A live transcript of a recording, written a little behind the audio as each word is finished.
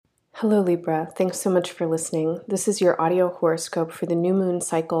Hello Libra, thanks so much for listening. This is your audio horoscope for the new moon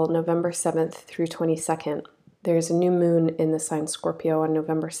cycle, November 7th through 22nd. There's a new moon in the sign Scorpio on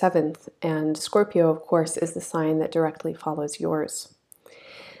November 7th, and Scorpio, of course, is the sign that directly follows yours.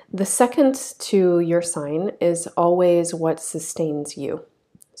 The second to your sign is always what sustains you.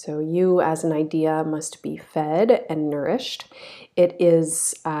 So you as an idea must be fed and nourished. It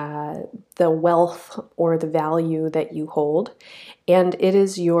is the wealth or the value that you hold, and it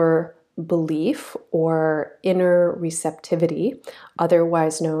is your belief or inner receptivity,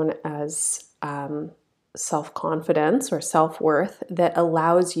 otherwise known as self-confidence or self-worth, that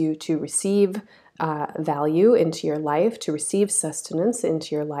allows you to receive value into your life, to receive sustenance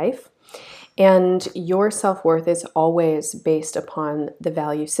into your life. And your self-worth is always based upon the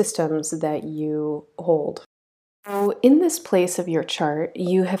value systems that you hold. So in this place of your chart,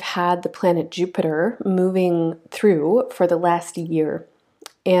 you have had the planet Jupiter moving through for the last year.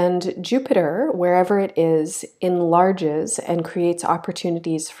 And Jupiter, wherever it is, enlarges and creates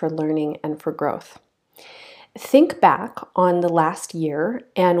opportunities for learning and for growth. Think back on the last year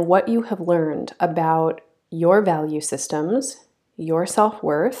and what you have learned about your value systems, your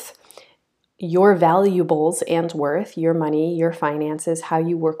self-worth, your valuables and worth, your money, your finances, how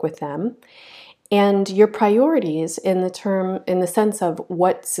you work with them, and your priorities in the sense of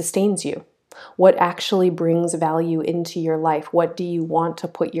what sustains you, what actually brings value into your life, what do you want to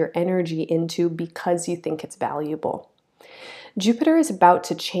put your energy into because you think it's valuable. Jupiter is about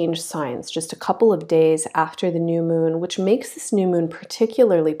to change signs just a couple of days after the new moon, which makes this new moon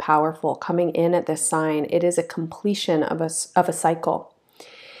particularly powerful coming in at this sign. It is a completion of a cycle.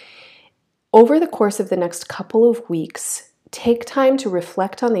 Over the course of the next couple of weeks, take time to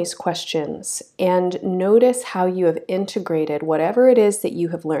reflect on these questions and notice how you have integrated whatever it is that you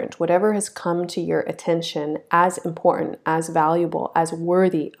have learned, whatever has come to your attention as important, as valuable, as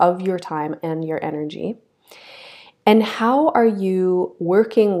worthy of your time and your energy. And how are you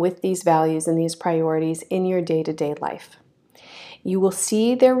working with these values and these priorities in your day-to-day life? You will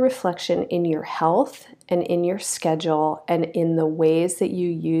see their reflection in your health and in your schedule and in the ways that you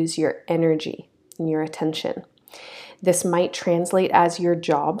use your energy and your attention. This might translate as your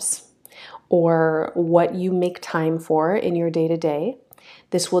jobs or what you make time for in your day-to-day.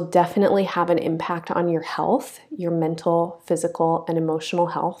 This will definitely have an impact on your health, your mental, physical, and emotional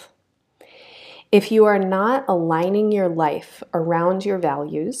health. If you are not aligning your life around your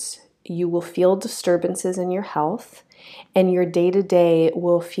values, you will feel disturbances in your health, and your day-to-day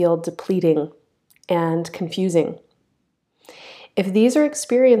will feel depleting and confusing. If these are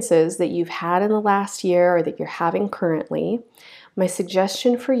experiences that you've had in the last year or that you're having currently, my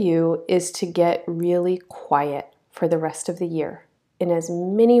suggestion for you is to get really quiet for the rest of the year. In as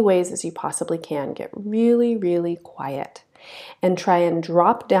many ways as you possibly can, get really, really quiet and try and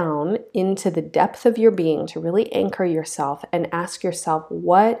drop down into the depth of your being to really anchor yourself and ask yourself,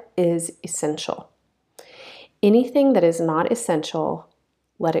 what is essential? Anything that is not essential,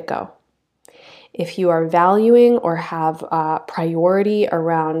 let it go. If you are valuing or have priority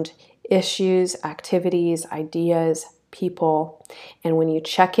around issues, activities, ideas, people, and when you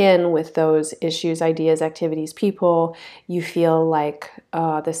check in with those issues, ideas, activities, people, you feel like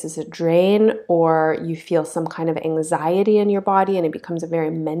this is a drain, or you feel some kind of anxiety in your body and it becomes a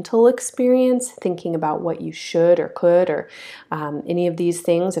very mental experience, thinking about what you should or could or any of these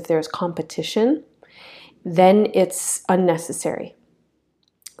things. If there's competition, then it's unnecessary.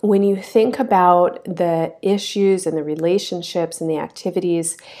 When you think about the issues and the relationships and the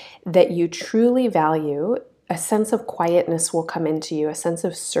activities that you truly value, a sense of quietness will come into you, a sense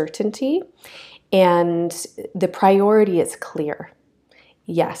of certainty, and the priority is clear.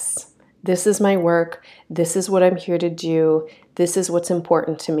 Yes, this is my work. This is what I'm here to do. This is what's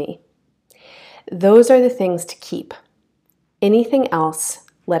important to me. Those are the things to keep. Anything else,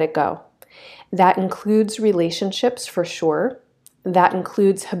 let it go. That includes relationships for sure. That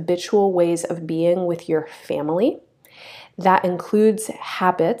includes habitual ways of being with your family. That includes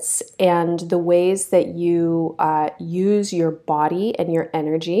habits and the ways that you use your body and your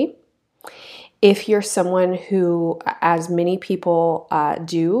energy. If you're someone who, as many people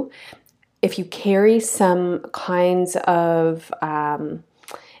do, if you carry some kinds of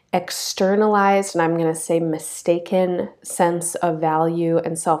externalized, and I'm going to say mistaken sense of value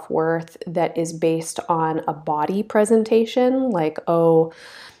and self-worth that is based on a body presentation, like, oh,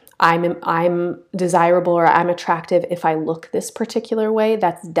 I'm desirable or I'm attractive if I look this particular way,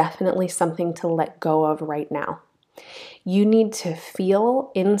 that's definitely something to let go of right now. You need to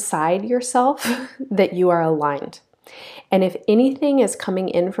feel inside yourself that you are aligned. And if anything is coming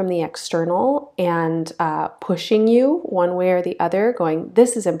in from the external and pushing you one way or the other, going,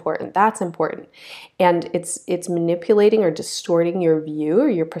 this is important, that's important, and it's manipulating or distorting your view or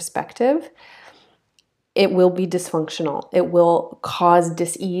your perspective, it will be dysfunctional. It will cause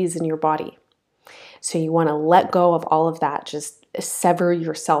dis-ease in your body. So you want to let go of all of that. Just sever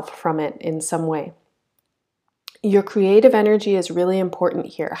yourself from it in some way. Your creative energy is really important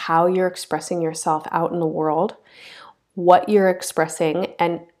here. How you're expressing yourself out in the world, what you're expressing,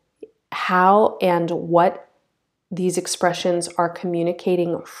 and how and what these expressions are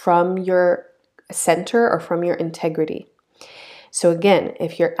communicating from your center or from your integrity. So again,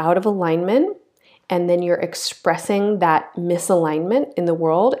 if you're out of alignment and then you're expressing that misalignment in the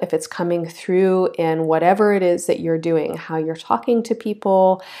world, if it's coming through in whatever it is that you're doing, how you're talking to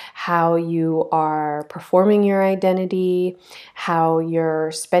people, how you are performing your identity, how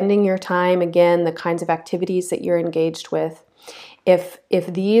you're spending your time, again, the kinds of activities that you're engaged with, if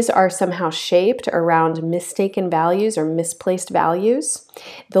these are somehow shaped around mistaken values or misplaced values,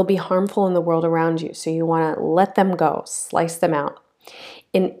 they'll be harmful in the world around you. So you want to let them go, slice them out.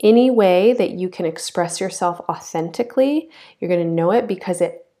 In any way that you can express yourself authentically, you're going to know it because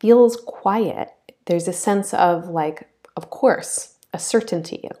it feels quiet. There's a sense of of course, a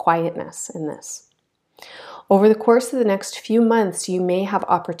certainty, a quietness in this. Over the course of the next few months, you may have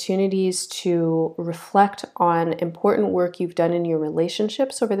opportunities to reflect on important work you've done in your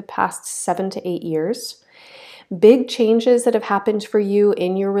relationships over the past 7 to 8 years. Big changes that have happened for you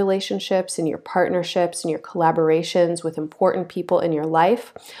in your relationships, in your partnerships, in your collaborations with important people in your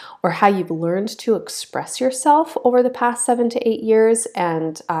life, or how you've learned to express yourself over the past 7 to 8 years,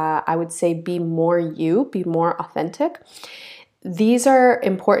 and I would say be more you, be more authentic. These are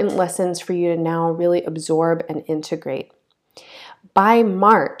important lessons for you to now really absorb and integrate. By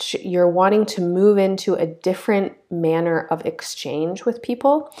March, you're wanting to move into a different manner of exchange with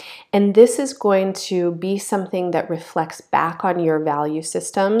people, and this is going to be something that reflects back on your value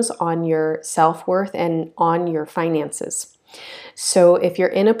systems, on your self-worth, and on your finances. So if you're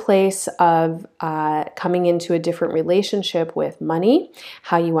in a place of coming into a different relationship with money,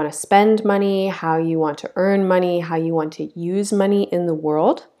 how you want to spend money, how you want to earn money, how you want to use money in the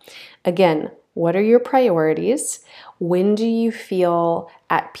world, again, what are your priorities? When do you feel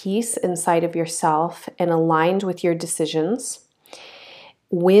at peace inside of yourself and aligned with your decisions?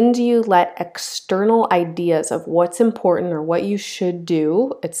 When do you let external ideas of what's important or what you should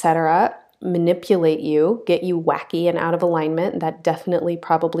do, etc., manipulate you, get you wacky and out of alignment? That definitely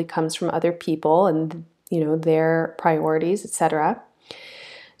probably comes from other people and their priorities, etc.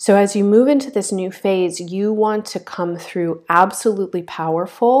 So as you move into this new phase, you want to come through absolutely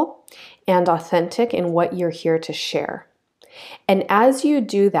powerful and authentic in what you're here to share. And as you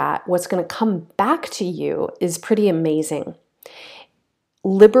do that, what's going to come back to you is pretty amazing.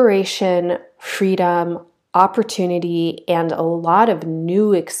 Liberation, freedom, opportunity, and a lot of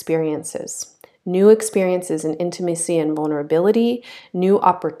new experiences. New experiences in intimacy and vulnerability, new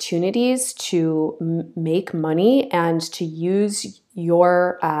opportunities to make money and to use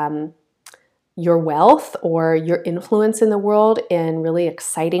your wealth or your influence in the world in really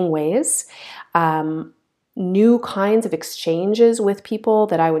exciting ways. New kinds of exchanges with people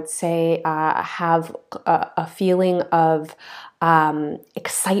that I would say have a feeling of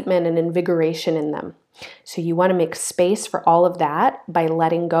excitement and invigoration in them. So you want to make space for all of that by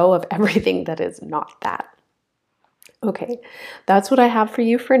letting go of everything that is not that. Okay, that's what I have for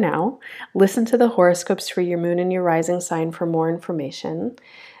you for now. Listen to the horoscopes for your moon and your rising sign for more information.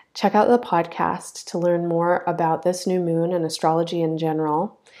 Check out the podcast to learn more about this new moon and astrology in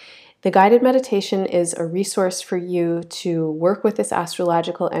general. The guided meditation is a resource for you to work with this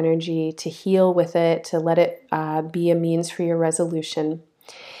astrological energy, to heal with it, to let it be a means for your resolution.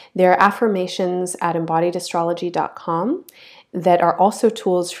 There are affirmations at embodiedastrology.com that are also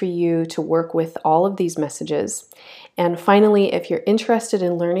tools for you to work with all of these messages. And finally, if you're interested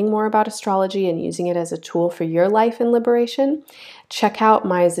in learning more about astrology and using it as a tool for your life and liberation, check out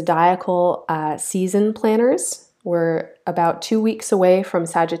my zodiacal season planners. We're about 2 weeks away from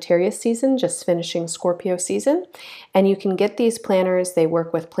Sagittarius season, just finishing Scorpio season. And you can get these planners. They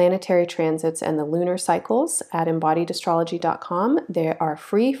work with planetary transits and the lunar cycles at embodiedastrology.com. They are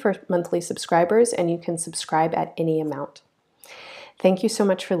free for monthly subscribers, and you can subscribe at any amount. Thank you so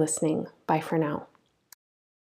much for listening. Bye for now.